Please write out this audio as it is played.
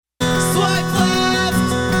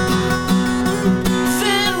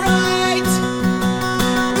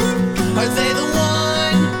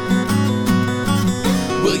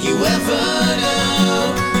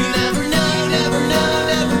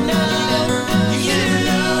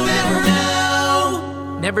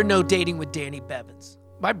Never Know Dating with Danny Bevins.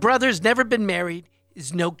 My brother's never been married,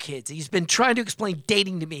 has no kids. He's been trying to explain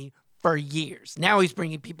dating to me for years. Now he's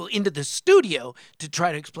bringing people into the studio to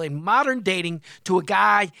try to explain modern dating to a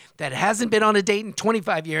guy that hasn't been on a date in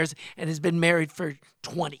 25 years and has been married for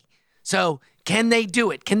 20. So can they do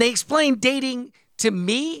it? Can they explain dating to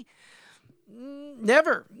me?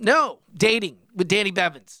 Never. No. Dating with Danny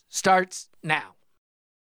Bevins starts now.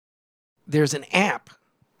 There's an app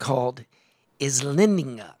called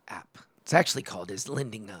Islinga app. It's actually called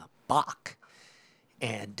Islinga Bach.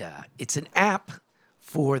 And it's an app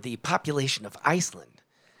for the population of Iceland.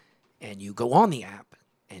 And you go on the app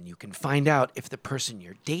and you can find out if the person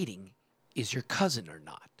you're dating is your cousin or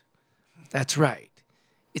not. That's right.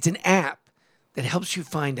 It's an app that helps you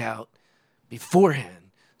find out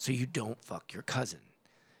beforehand so you don't fuck your cousin.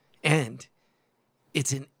 And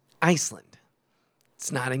it's in Iceland.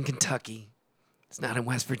 It's not in Kentucky. It's not in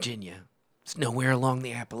West Virginia. It's nowhere along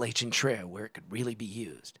the Appalachian Trail where it could really be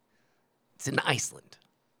used. It's in Iceland.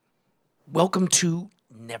 Welcome to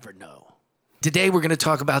Never Know. Today we're going to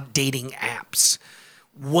talk about dating apps.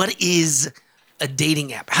 What is a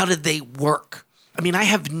dating app? How do they work? I mean, I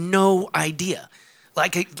have no idea.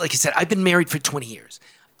 Like I said, I've been married for 20 years.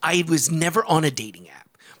 I was never on a dating app.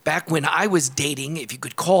 Back when I was dating, if you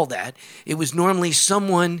could call that, it was normally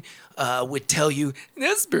someone would tell you,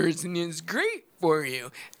 this person is great for you.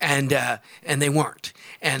 And they weren't.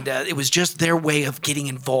 And it was just their way of getting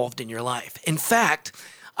involved in your life. In fact,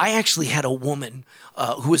 I actually had a woman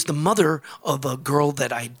who was the mother of a girl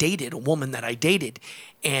that I dated, a woman that I dated.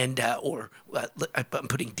 And, I'm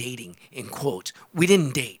putting dating in quotes. We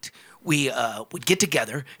didn't date. We would get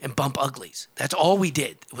together and bump uglies. That's all we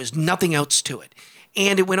did. There was nothing else to it.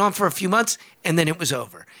 And it went on for a few months, and then it was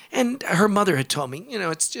over. And her mother had told me,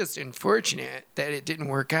 it's just unfortunate that it didn't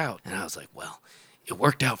work out. And I was like, well, it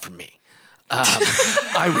worked out for me.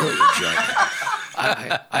 I really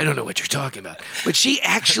enjoyed it. I don't know what you're talking about. But she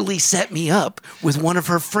actually set me up with one of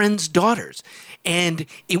her friend's daughters. And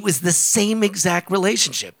it was the same exact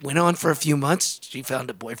relationship. Went on for a few months. She found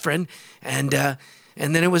a boyfriend, and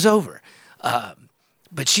then it was over.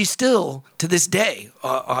 But she still, to this day,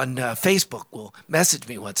 on Facebook will message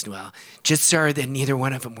me once in a while. Just sorry that neither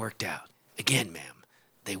one of them worked out. Again, ma'am,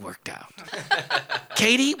 they worked out.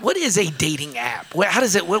 Katie, what is a dating app? How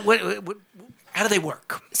does it? How do they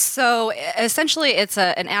work? So essentially, it's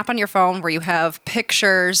an app on your phone where you have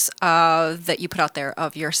pictures that you put out there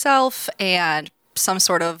of yourself and some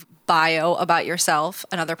sort of bio about yourself.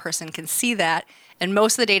 Another person can see that. And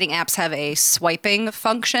most of the dating apps have a swiping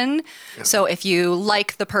function. Yeah. So if you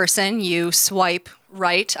like the person, you swipe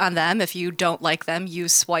right on them. If you don't like them, you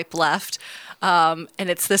swipe left. And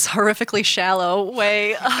it's this horrifically shallow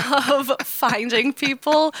way of finding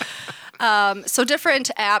people. So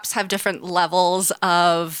different apps have different levels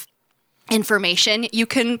of information you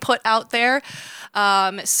can put out there.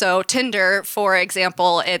 So Tinder, for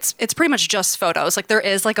example, it's pretty much just photos. Like there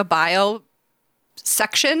is like a bio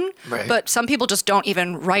section, right. But some people just don't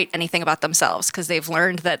even write anything about themselves because they've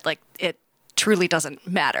learned that like it truly doesn't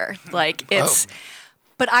matter. Like it's,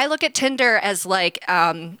 But I look at Tinder as like,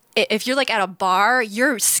 if you're like at a bar,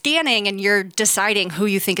 you're scanning and you're deciding who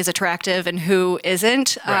you think is attractive and who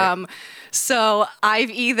isn't. Right. So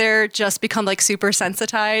I've either just become like super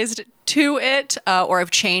sensitized to it or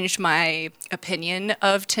I've changed my opinion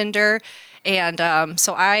of Tinder. And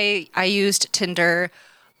so I used Tinder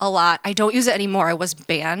a lot. I don't use it anymore. I was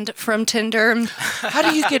banned from Tinder. How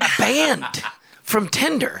do you get banned from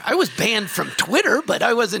Tinder? I was banned from Twitter, but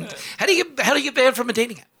I wasn't. How do you get banned from a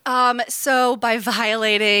dating app? So by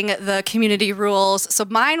violating the community rules. So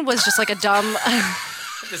mine was just like a dumb.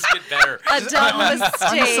 This get better. A dumb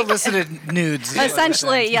mistake. Unsolicited nudes.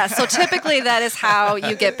 Essentially, yeah. So typically that is how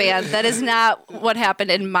you get banned. That is not what happened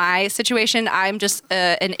in my situation. I'm just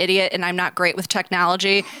an idiot and I'm not great with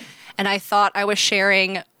technology. And I thought I was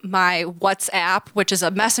sharing my WhatsApp, which is a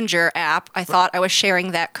messenger app. I thought I was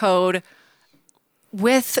sharing that code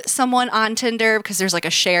with someone on Tinder because there's like a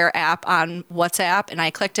share app on WhatsApp. And I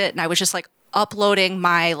clicked it and I was just like uploading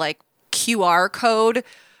my like QR code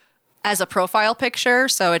as a profile picture.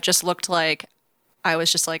 So it just looked like I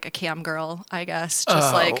was just like a cam girl, I guess,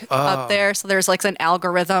 just up there. So there's like an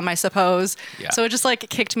algorithm, I suppose. Yeah. So it just like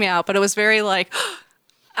kicked me out. But it was very like...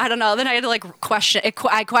 I don't know. Then I had to like question.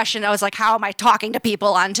 I questioned. I was like, "How am I talking to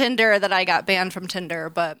people on Tinder that I got banned from Tinder?"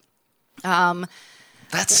 But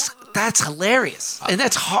that's hilarious, and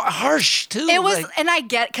that's harsh too. It was, and I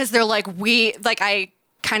get because they're like I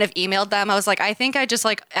kind of emailed them. I was like, I think I just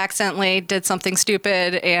like accidentally did something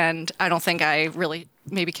stupid, and I don't think I really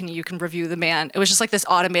maybe you can review the man. It was just like this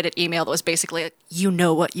automated email that was basically like, you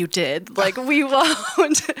know what you did. Like, we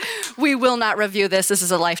will not review this. This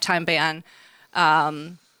is a lifetime ban.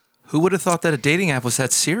 Who would have thought that a dating app was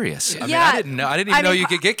that serious? I mean, I didn't know. I didn't even know you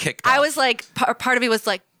could get kicked off. I was like, part of me was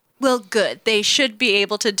like, well, good. They should be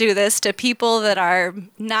able to do this to people that are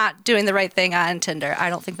not doing the right thing on Tinder. I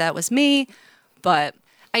don't think that was me, but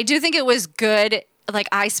I do think it was good. Like,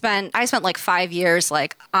 I spent like 5 years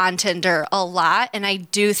like on Tinder a lot, and I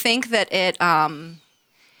do think that it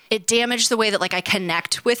damaged the way that like I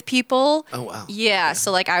connect with people. Oh wow. Yeah.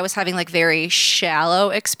 So like I was having like very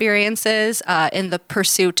shallow experiences in the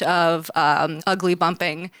pursuit of ugly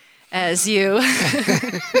bumping, as you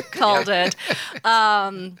called it.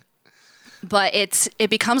 But it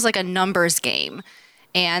becomes like a numbers game.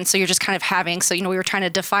 And so you're just kind of having, so, we were trying to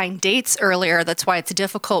define dates earlier. That's why it's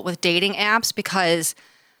difficult with dating apps, because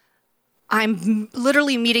I'm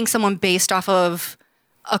literally meeting someone based off of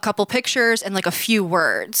a couple pictures and like a few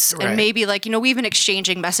words. Right. And maybe like, we've been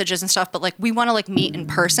exchanging messages and stuff, but like we want to like meet in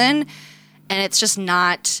person. And it's just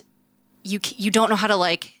not, you don't know how to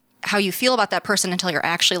like, how you feel about that person until you're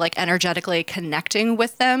actually like energetically connecting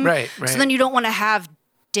with them. Right. So then you don't want to have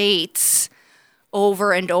dates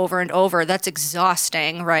over and over and over. That's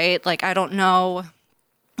exhausting, right? Like, I don't know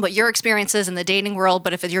what your experience is in the dating world,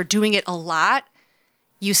 but if you're doing it a lot,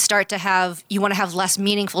 you want to have less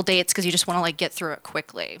meaningful dates because you just want to like get through it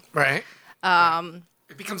quickly. Right.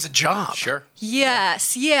 It becomes a job. Sure.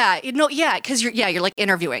 Yes. Yeah. Because you're like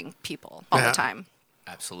interviewing people all the time.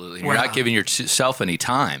 Absolutely. You're not giving yourself any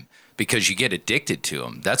time because you get addicted to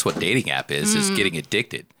them. That's what dating app is getting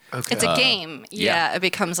addicted. Okay. It's a game. Yeah, it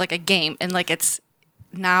becomes like a game. And like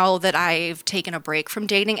now that I've taken a break from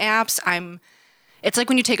dating apps, it's like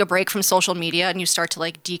when you take a break from social media and you start to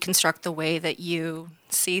like deconstruct the way that you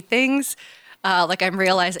see things. Like I'm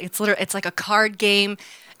realizing it's like a card game.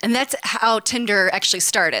 And that's how Tinder actually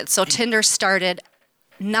started. So Tinder started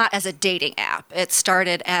not as a dating app. It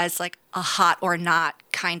started as like a hot or not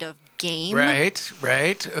kind of game. Right.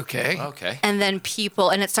 Okay. And then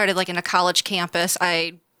and it started like in a college campus.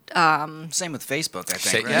 Same with Facebook, I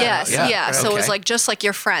think. Right? Yes. So it was Okay. like just like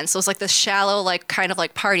your friends. So it was like this shallow, like kind of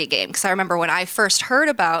like party game. Because I remember when I first heard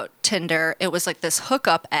about Tinder, it was like this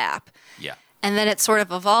hookup app. Yeah. And then it sort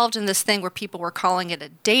of evolved in this thing where people were calling it a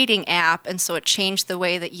dating app. And so it changed the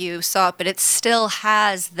way that you saw it. But it still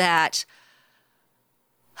has that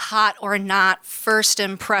hot or not first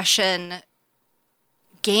impression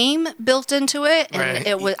game built into it. And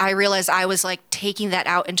Right. I realized I was like taking that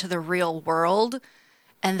out into the real world.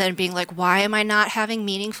 And then being like, why am I not having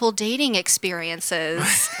meaningful dating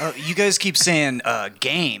experiences? You guys keep saying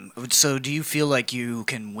game. So do you feel like you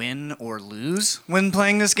can win or lose when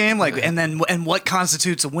playing this game? Like, and what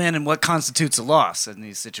constitutes a win and what constitutes a loss in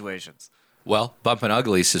these situations? Well, bumping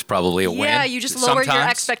uglies is probably a win. Yeah, you just lower your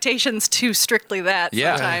Sometimes. expectations to strictly that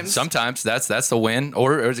Yeah, sometimes. that's the win,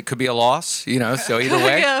 or it could be a loss. So either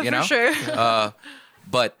way, Yeah, for sure.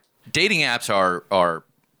 But dating apps are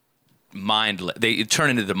mindless. They turn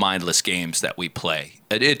into the mindless games that we play.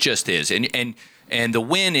 It just is. And the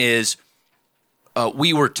win is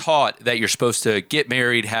we were taught that you're supposed to get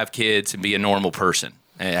married, have kids, and be a normal person,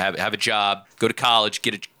 and have a job, go to college,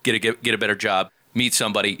 get a better job, meet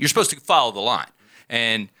somebody. You're supposed to follow the line.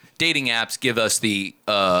 And dating apps give us the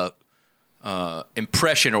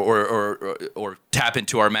impression or tap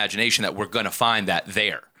into our imagination that we're going to find that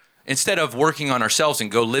there. Instead of working on ourselves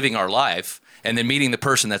and go living our life and then meeting the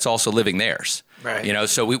person that's also living theirs. Right.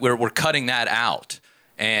 So we're cutting that out.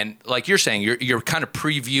 And like you're saying, you're kind of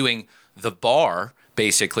previewing the bar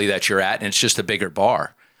basically that you're at, and it's just a bigger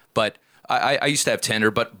bar. But I used to have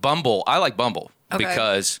Tinder, but Bumble, I like Bumble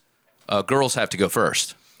because girls have to go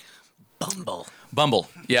first. Bumble.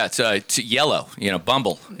 Yeah, it's yellow,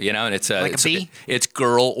 Bumble, and it's Like a bee? It's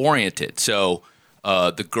girl oriented. So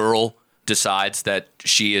the girl decides that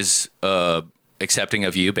she is accepting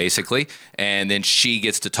of you, basically, and then she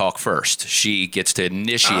gets to talk first. She gets to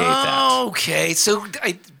initiate that. Okay. So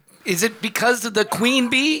is it because of the queen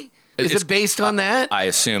bee? Is it based on that? I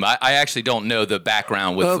assume. I actually don't know the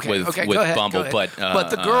background with Go ahead, Bumble, go ahead. but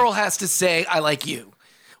the girl has to say, "I like you,"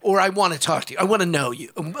 or "I want to talk to you. I want to know you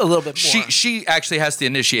a little bit more." She actually has to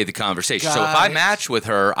initiate the conversation. So if Got I it. match with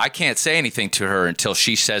her, I can't say anything to her until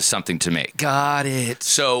she says something to me. Got it.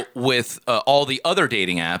 So with all the other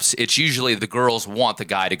dating apps, it's usually the girls want the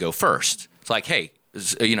guy to go first. It's like, hey,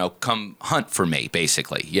 come hunt for me,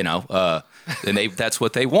 basically. And that's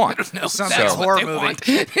what they want. Sounds like a horror movie.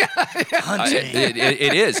 Hunt me.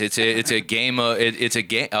 It is. It's a game. It's a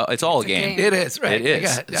game. It's all a game. It is right. It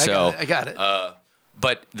is. I got it.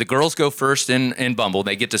 But the girls go first in Bumble.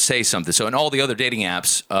 They get to say something. So in all the other dating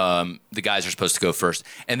apps, the guys are supposed to go first.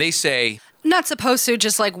 And they say, Not supposed to,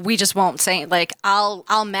 just like we just won't say like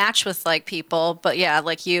I'll match with like people, but yeah,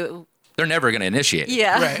 like you. they're never going to initiate it.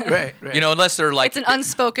 Yeah. Right. You know, unless they're like It's an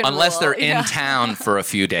unspoken unless rule, they're in yeah. town for a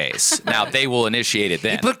few days. Now they will initiate it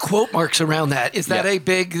then. Put quote marks around that. Is that Yeah. a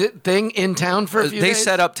big thing in town for a few They days?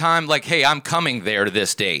 set up time like, hey, I'm coming there to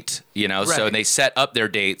this date. You know, so Right. they set up their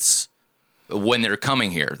dates when they're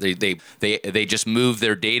coming here. They just move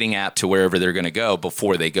their dating app to wherever they're going to go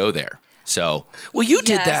before they go there. So Well, you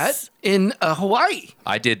did Yes. that in Hawaii.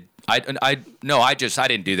 I did. I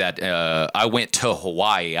didn't do that. I went to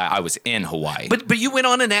Hawaii. I was in Hawaii. But you went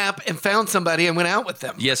on an app and found somebody and went out with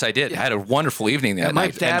them. yes, I did. I had a wonderful evening that My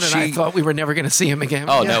night. dad and I thought we were never going to see him again.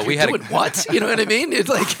 Oh, no, we had a- doing what? You know what I mean? It's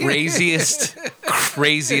like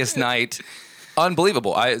craziest night.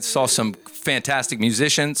 Unbelievable. I saw some fantastic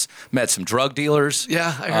musicians, met some drug dealers. Yeah,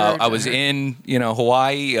 I heard. I was in,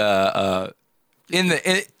 Hawaii. I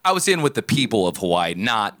was in with the people of Hawaii,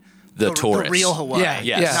 not the tourists. The real Hawaii. Yeah,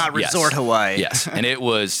 Yes, Not yes. resort Hawaii. Yes, and it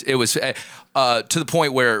was to the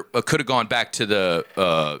point where I could have gone back to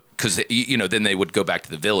the because then they would go back to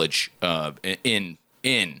the village in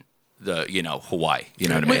the Hawaii. You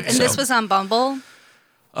know what I mean? And this was on Bumble.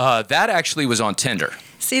 That actually was on Tinder.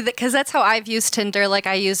 See, because that's how I've used Tinder. Like,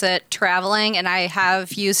 I use it traveling, and I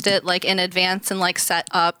have used it like in advance and like set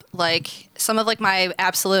up like some of like my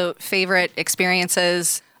absolute favorite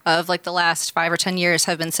experiences of like the last 5 or 10 years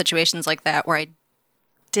have been situations like that where I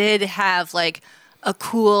did have like a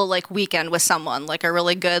cool like weekend with someone, like a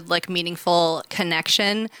really good like meaningful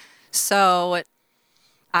connection. So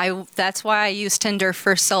that's why I used Tinder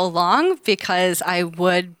for so long, because I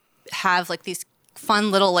would have like these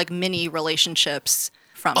fun little like mini relationships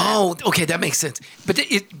from it. Oh, okay, that makes sense. But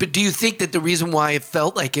do you think that the reason why it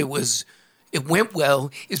felt like it went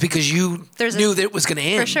well is because you knew that it was going to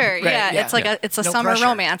end? For sure, Right, yeah. It's like it's a No summer pressure.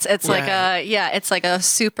 romance. It's like it's like a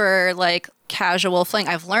super like casual fling.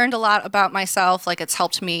 I've learned a lot about myself. Like, it's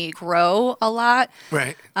helped me grow a lot.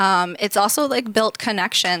 right. It's also like built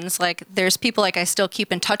connections. Like, there's people like I still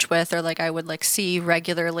keep in touch with, or like I would like see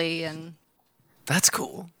regularly, and That's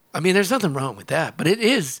cool. I mean, there's nothing wrong with that, but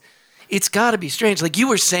it's got to be strange. Like you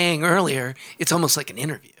were saying earlier, it's almost like an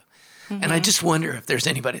interview. And I just wonder if there's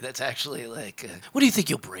anybody that's actually like, what do you think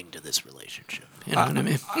you'll bring to this relationship? You know what I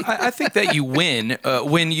mean? I think that you win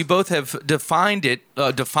when you both have defined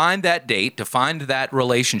that date, defined that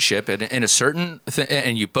relationship in a certain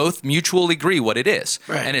and you both mutually agree what it is.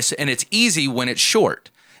 Right. And it's easy when it's short.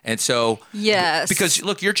 And so yes, because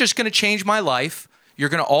look, you're just going to change my life. You're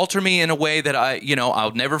going to alter me in a way that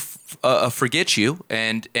I'll never forget you,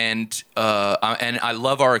 and I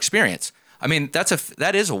love our experience. I mean,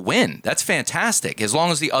 that is a win. That's fantastic, as long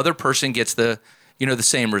as the other person gets the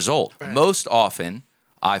same result. Right. Most often,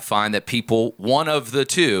 I find that one of the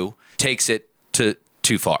two takes it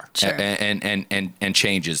too far Sure. and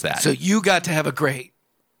changes that. So you got to have a great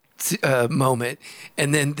moment,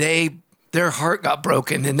 and then their heart got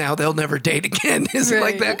broken, and now they'll never date again. Is it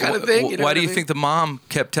like that kind of thing? You know Why what do I you mean? think the mom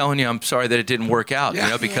kept telling you, "I'm sorry that it didn't work out"?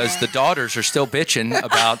 Yeah. Because the daughters are still bitching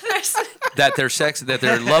about that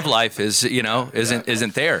their love life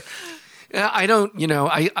isn't there. Yeah, I don't.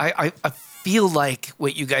 I feel like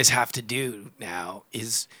what you guys have to do now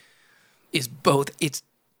is both. It's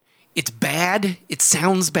bad. It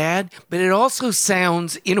sounds bad, but it also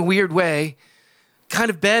sounds, in a weird way, kind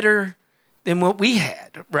of better than what we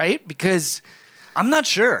had, right? Because, I'm not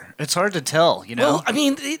sure. It's hard to tell, well, I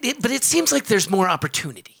mean, but it seems like there's more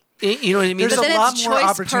opportunity. You know what I mean? There's but a then lot it's more choice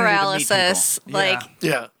opportunity to meet paralysis. people. Like,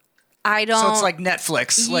 yeah. I don't. So it's like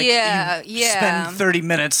Netflix. Like Yeah, you yeah. spend 30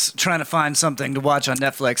 minutes trying to find something to watch on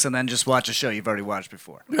Netflix and then just watch a show you've already watched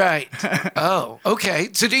before. Right. Oh, okay.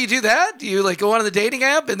 So do you do that? Do you like go on the dating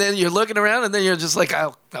app and then you're looking around and then you're just like,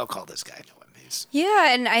 I'll call this guy. No one is.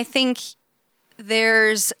 Yeah, and I think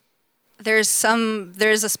there's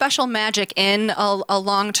a special magic in a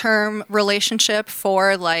long-term relationship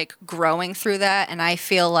for like growing through that, and I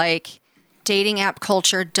feel like dating app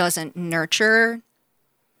culture doesn't nurture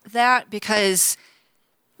that, because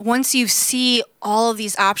once you see all of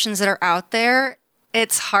these options that are out there,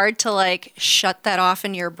 it's hard to like shut that off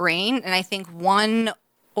in your brain, and I think one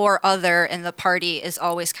or other in the party is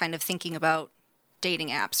always kind of thinking about dating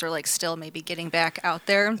apps, or like still maybe getting back out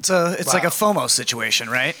there. It's like a FOMO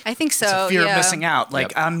situation, right? I think so. It's a fear yeah. of missing out. Like,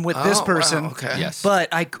 Yep. I'm with this Oh, wow, person, okay. Yes.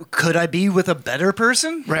 but could I be with a better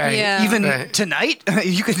person? Right. Yeah. Even Right. tonight,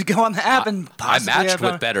 you could go on the app and I possibly matched have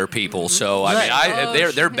with a- better people, so Right. I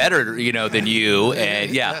mean, they're better, than you,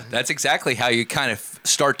 and yeah, that's exactly how you kind of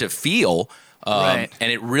start to feel Right.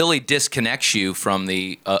 And it really disconnects you from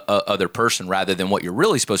the other person rather than what you're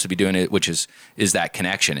really supposed to be doing, which is that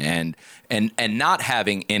connection and not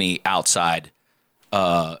having any outside,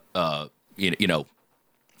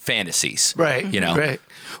 fantasies. Right. You know. Right.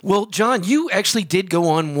 Well, John, you actually did go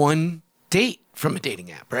on one date from a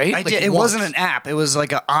dating app, right? I did. It wasn't an app. It was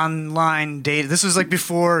like an online date. This was like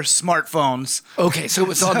before smartphones. Okay, so it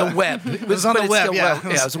was on the web. It was on the web, yeah. It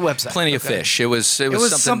was a website. Plenty of fish. It was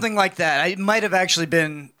something like that. It might have actually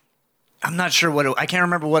been. I'm not sure I can't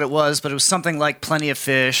remember what it was, but it was something like Plenty of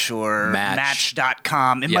Fish or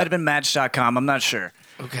Match.com. It might have been Match.com. I'm not sure.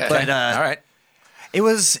 Okay. But all right. It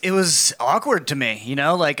was awkward to me,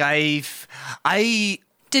 like I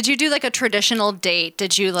Did you do like a traditional date?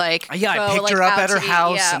 Did you like? Yeah, go, I picked like, her up out at her to eat?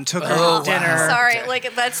 house Yeah. and took her to dinner. Sorry,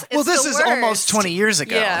 like that's. It's Well, this the is worst. almost 20 years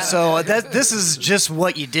ago, Yeah. so this is just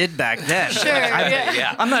what you did back then. Sure.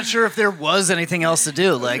 Yeah. I'm not sure if there was anything else to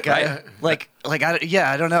do. I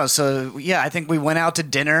don't know. So yeah, I think we went out to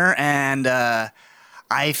dinner, and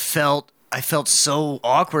I felt so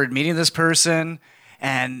awkward meeting this person,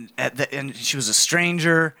 and she was a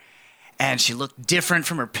stranger, and she looked different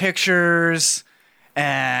from her pictures,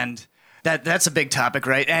 and that's a big topic,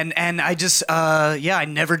 right? And I just I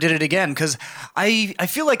never did it again because I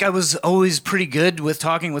feel like I was always pretty good with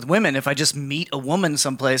talking with women. If I just meet a woman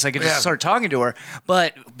someplace, I could just start talking to her.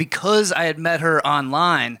 But because I had met her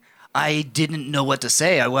online, I didn't know what to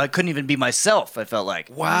say. I couldn't even be myself, I felt like.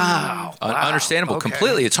 Wow. Understandable. Okay.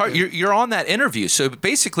 Completely. It's hard. You're on that interview. So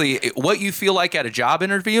basically, what you feel like at a job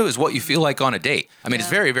interview is what you feel like on a date. I mean, it's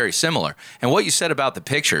very, very similar. And what you said about the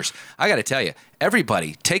pictures, I got to tell you,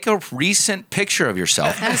 everybody, take a recent picture of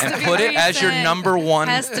yourself and put it as your number one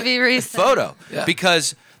Has to be recent. photo. Yeah.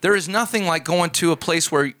 Because there is nothing like going to a place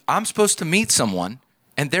where I'm supposed to meet someone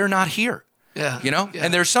and they're not here. Yeah. You know, Yeah.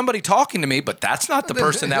 and there's somebody talking to me, but that's not the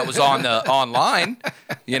person that was on the online.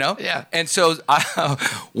 You know, Yeah. And so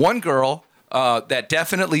one girl that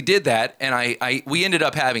definitely did that, and we ended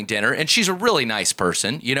up having dinner, and she's a really nice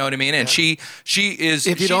person. You know what I mean? And she is.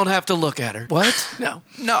 If you don't have to look at her. What? No.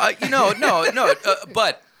 No.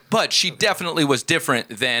 But she definitely was different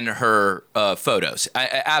than her photos.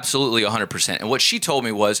 Absolutely 100%. And what she told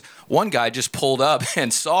me was one guy just pulled up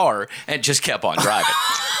and saw her and just kept on driving.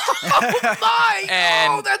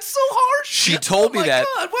 And that's so harsh. she told me that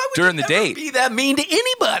God, why would during you the never date. Be that mean to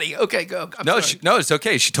anybody? Okay, go. I'm No, sorry. it's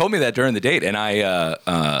okay. She told me that during the date, and I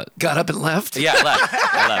Got up and left. yeah,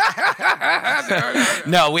 I left.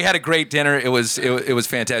 No, we had a great dinner. It was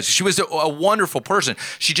fantastic. She was a wonderful person.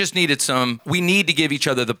 She just needed we need to give each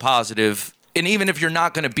other the positive. And even if you're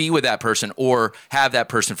not going to be with that person or have that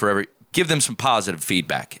person forever, give them some positive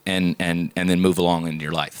feedback and then move along in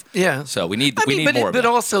your life. Yeah. So we need but more of But that.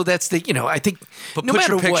 also, that's the I think But no put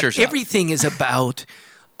matter your pictures what, up. everything is about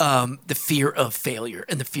the fear of failure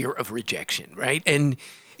and the fear of rejection, right? And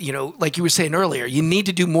like you were saying earlier, you need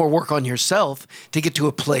to do more work on yourself to get to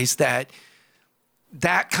a place that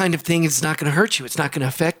kind of thing is not going to hurt you. It's not going to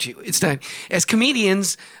affect you. It's not. As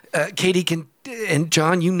comedians, Katie and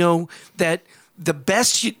John, that the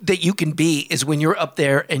best that you can be is when you're up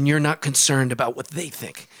there and you're not concerned about what they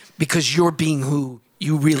think because you're being who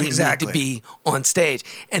you really need to be on stage.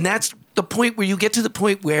 And that's the point where you get to the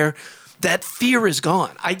point where that fear is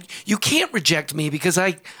gone. You can't reject me because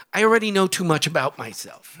I already know too much about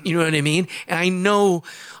myself. You know what I mean? And I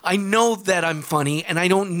know that I'm funny, and I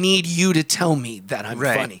don't need you to tell me that I'm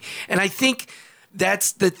funny. And I think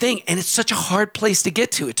that's the thing. And it's such a hard place to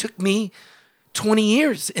get to. It took me 20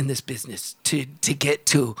 years in this business to get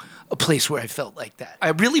to a place where I felt like that. I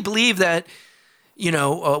really believe that,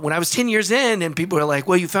 when I was 10 years in and people were like,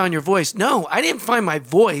 well, you found your voice. No, I didn't find my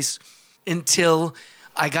voice until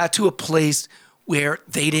I got to a place where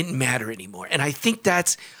they didn't matter anymore. And I think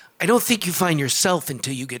I don't think you find yourself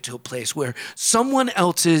until you get to a place where someone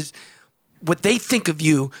else's, what they think of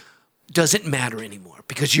you doesn't matter anymore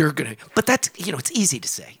because you're going to, but that's, it's easy to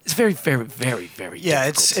say. It's very, very, very, very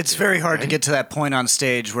difficult it's to do, very hard right? to get to that point on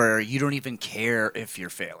stage where you don't even care if you're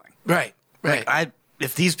failing. Right.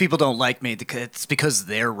 If these people don't like me, it's because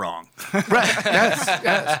they're wrong. Right.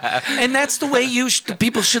 Yes. And that's the way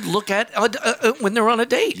people should look at when they're on a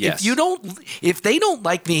date. Yes. If they don't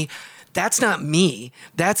like me, that's not me.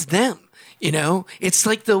 That's them. It's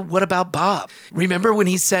like what about Bob? Remember when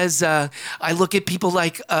he says, I look at people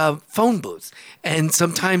like phone booths, and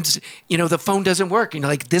sometimes, the phone doesn't work.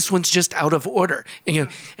 Like this one's just out of order. And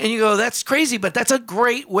you go, that's crazy, but that's a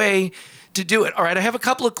great way to do it. All right, I have a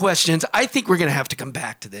couple of questions. I think we're going to have to come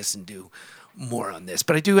back to this and do more on this,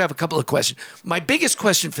 but I do have a couple of questions. My biggest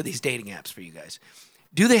question for these dating apps for you guys,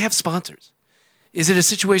 do they have sponsors? Is it a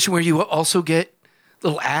situation where you also get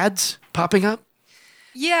little ads popping up?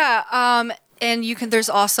 Yeah, and there's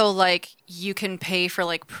also like you can pay for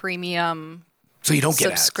like premium So you don't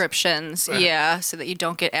get ads. subscriptions. Yeah, so that you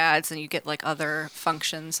don't get ads and you get like other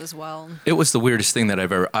functions as well. It was the weirdest thing that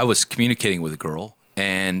I've ever. I was communicating with a girl,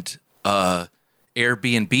 and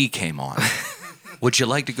Airbnb came on. Would you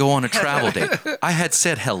like to go on a travel date? I had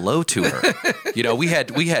said hello to her. You know, we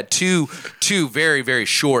had two very, very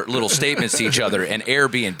short little statements to each other, and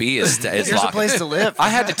Airbnb is Here's a locked. place to live. I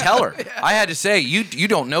had to tell her. I had to say, you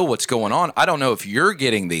don't know what's going on. I don't know if you're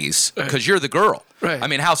getting these because you're the girl. Right. I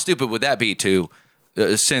mean, how stupid would that be to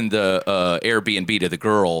send the Airbnb to the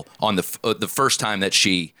girl on the first time that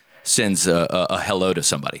she sends a hello to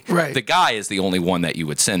somebody? Right. The guy is the only one that you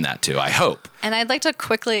would send that to, I hope. And I'd like to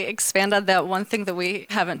quickly expand on that. One thing that we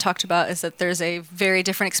haven't talked about is that there's a very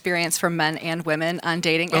different experience for men and women on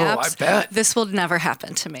dating apps. I bet. This will never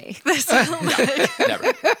happen to me.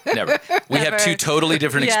 Never. We have Never. two totally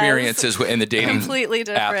different Yes. experiences in the dating Completely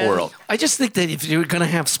app different. world. I just think that if you were going to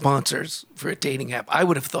have sponsors for a dating app, I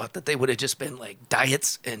would have thought that they would have just been like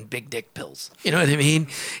diets and big dick pills. You know what I mean?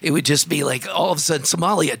 It would just be like all of a sudden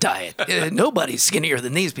Somalia diet. Nobody's skinnier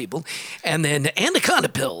than these people. And then Anaconda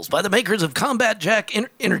pills by the makers of Combat Jack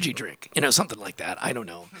energy drink. You know, something like that. I don't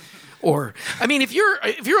know. Or, I mean, if you're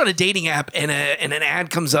on a dating app and an ad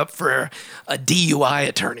comes up for a DUI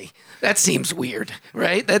attorney, that seems weird,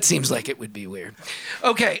 right? That seems like it would be weird.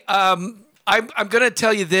 Okay, I'm going to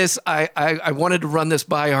tell you this. I wanted to run this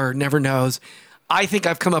by our Never Knows. I think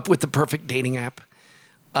I've come up with the perfect dating app.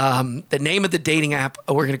 The name of the dating app,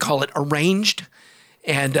 we're going to call it Arranged.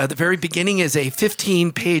 And the very beginning is a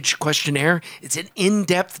 15-page questionnaire. It's an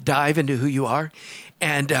in-depth dive into who you are.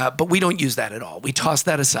 And but we don't use that at all. We toss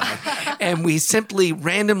that aside. And we simply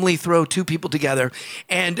randomly throw two people together.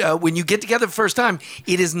 And when you get together the first time,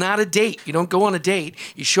 it is not a date. You don't go on a date.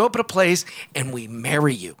 You show up at a place and we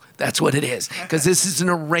marry you. That's what it is. Because this is an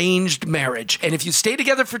arranged marriage. And if you stay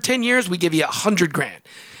together for 10 years, we give you $100,000.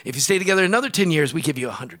 If you stay together another 10 years, we give you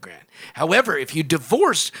 $100,000. However, if you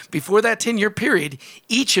divorce before that 10-year period,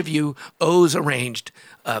 each of you owes Arranged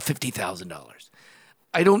 $50,000.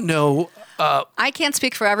 I don't know. I can't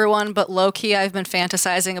speak for everyone, but low key, I've been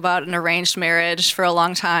fantasizing about an arranged marriage for a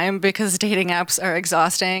long time because dating apps are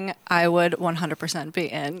exhausting. I would 100% be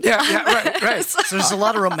in. Yeah, right. So there's a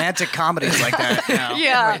lot of romantic comedies like that now.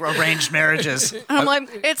 Yeah. Like arranged marriages. And I'm like,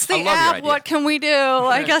 it's the love your app. idea. What can we do?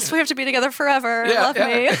 I guess we have to be together forever. Love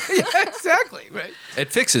me. Yeah, exactly. Right.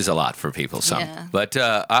 It fixes a lot for people, some. Yeah. But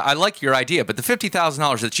I like your idea. But the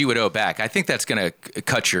 $50,000 that you would owe back, I think that's going to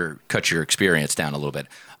cut your experience down a little bit.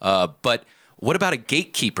 But what about a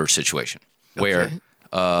gatekeeper situation where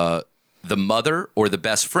the mother or the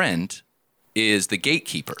best friend is the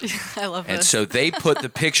gatekeeper? I love And this. so they put the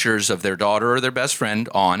pictures of their daughter or their best friend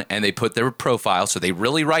on, and they put their profile, so they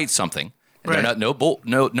really write something. And they're Right. not no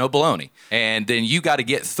baloney. And then you got to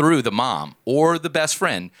get through the mom or the best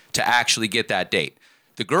friend to actually get that date.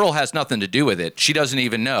 The girl has nothing to do with it. She doesn't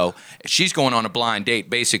even know. She's going on a blind date,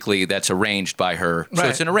 basically, that's arranged by her. So Right.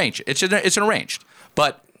 it's an arranged. It's an arranged.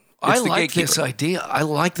 But it's I the like gatekeeper. this idea. I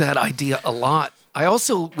like that idea a lot. I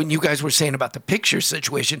also, when you guys were saying about the picture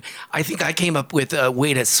situation, I think I came up with a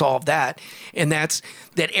way to solve that. And that's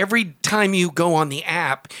that every time you go on the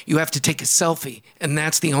app, you have to take a selfie. And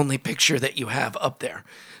that's the only picture that you have up there.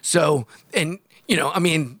 So, and, you know, I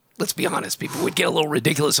mean, let's be honest, people would get a little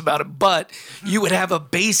ridiculous about it, but you would have a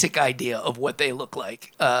basic idea of what they look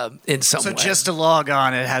like in some So way. just to log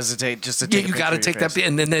on, it has to take just to yeah, take. you got to take that,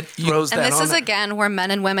 and then that throws And that this on is there. again where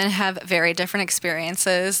men and women have very different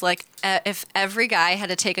experiences. Like if every guy had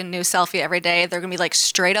to take a new selfie every day, they're gonna be like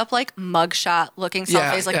straight up like mugshot looking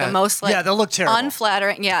Yeah, selfies, like yeah. the most like Yeah, they'll look terrible.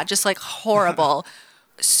 unflattering. Yeah, just like horrible.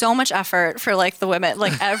 So much effort for like the women,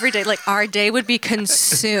 like every day, like our day would be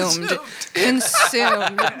consumed by this.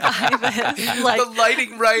 Like the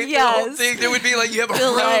lighting right, the whole Yes. thing. There would be like you have a the,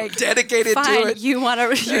 room like, dedicated to fine, it. you're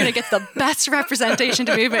gonna get the best representation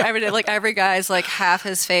to me every day. Like every guy's like half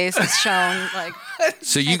his face is shown. Like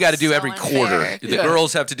So you got to do so every quarter. unfair. The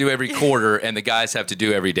girls have to do every quarter, and the guys have to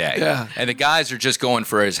do every day. Yeah. And the guys are just going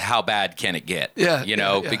for is how bad can it get? Yeah, You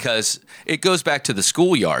know, yeah. because it goes back to the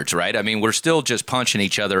schoolyards, right? I mean, we're still just punching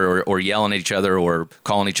each other or yelling at each other or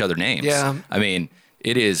calling each other names. Yeah. I mean,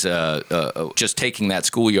 it is just taking that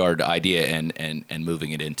schoolyard idea and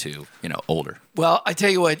moving it into, older. Well, I tell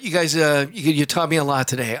you what, you guys, you taught me a lot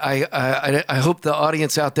today. I hope the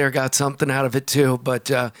audience out there got something out of it too.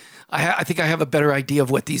 But I think I have a better idea of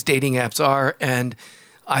what these dating apps are, and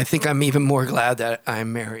I think I'm even more glad that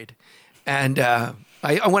I'm married. And I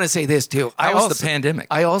want to say this too. How was the pandemic?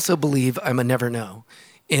 I also believe I'm a never know,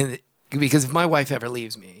 because if my wife ever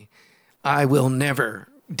leaves me, I will never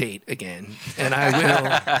date again, and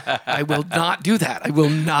I will not do that. I will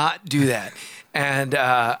not do that. And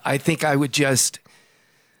I think I would just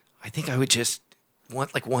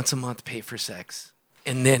want like once a month pay for sex,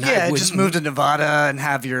 and then I would just move to Nevada and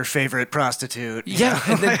have your favorite prostitute. Yeah,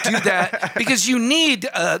 and then do that because you need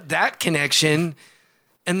that connection.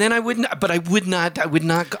 And then I would not. I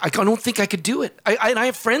don't think I could do it. I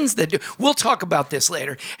have friends that do. We'll talk about this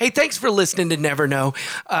later. Hey, thanks for listening to Never Know.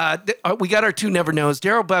 We got our two Never Knows,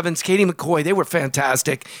 Daryl Bevins, Katie McCoy. They were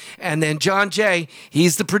fantastic. And then John Jay,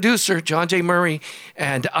 he's the producer, John J. Murray.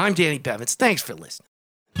 And I'm Danny Bevins. Thanks for listening.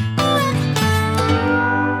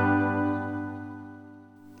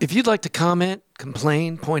 If you'd like to comment,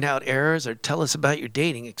 complain, point out errors, or tell us about your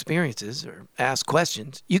dating experiences, or ask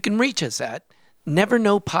questions, you can reach us at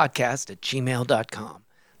neverknowpodcast@gmail.com.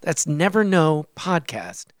 That's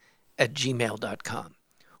neverknowpodcast@gmail.com.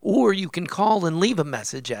 Or you can call and leave a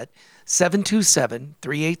message at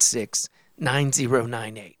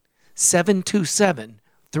 727-386-9098.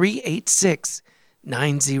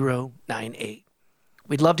 727-386-9098.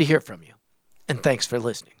 We'd love to hear from you. And thanks for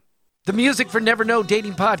listening. The music for Never Know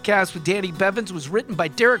Dating Podcast with Danny Bevins was written by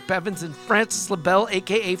Derek Bevins and Francis LaBelle,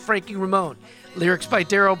 a.k.a. Frankie Ramone. Lyrics by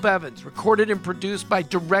Daryl Bevins. Recorded and produced by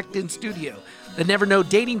Direct in Studio. The Never Know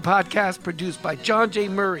Dating Podcast produced by John J.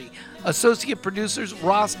 Murray. Associate producers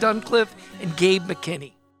Ross Duncliffe and Gabe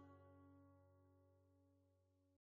McKinney.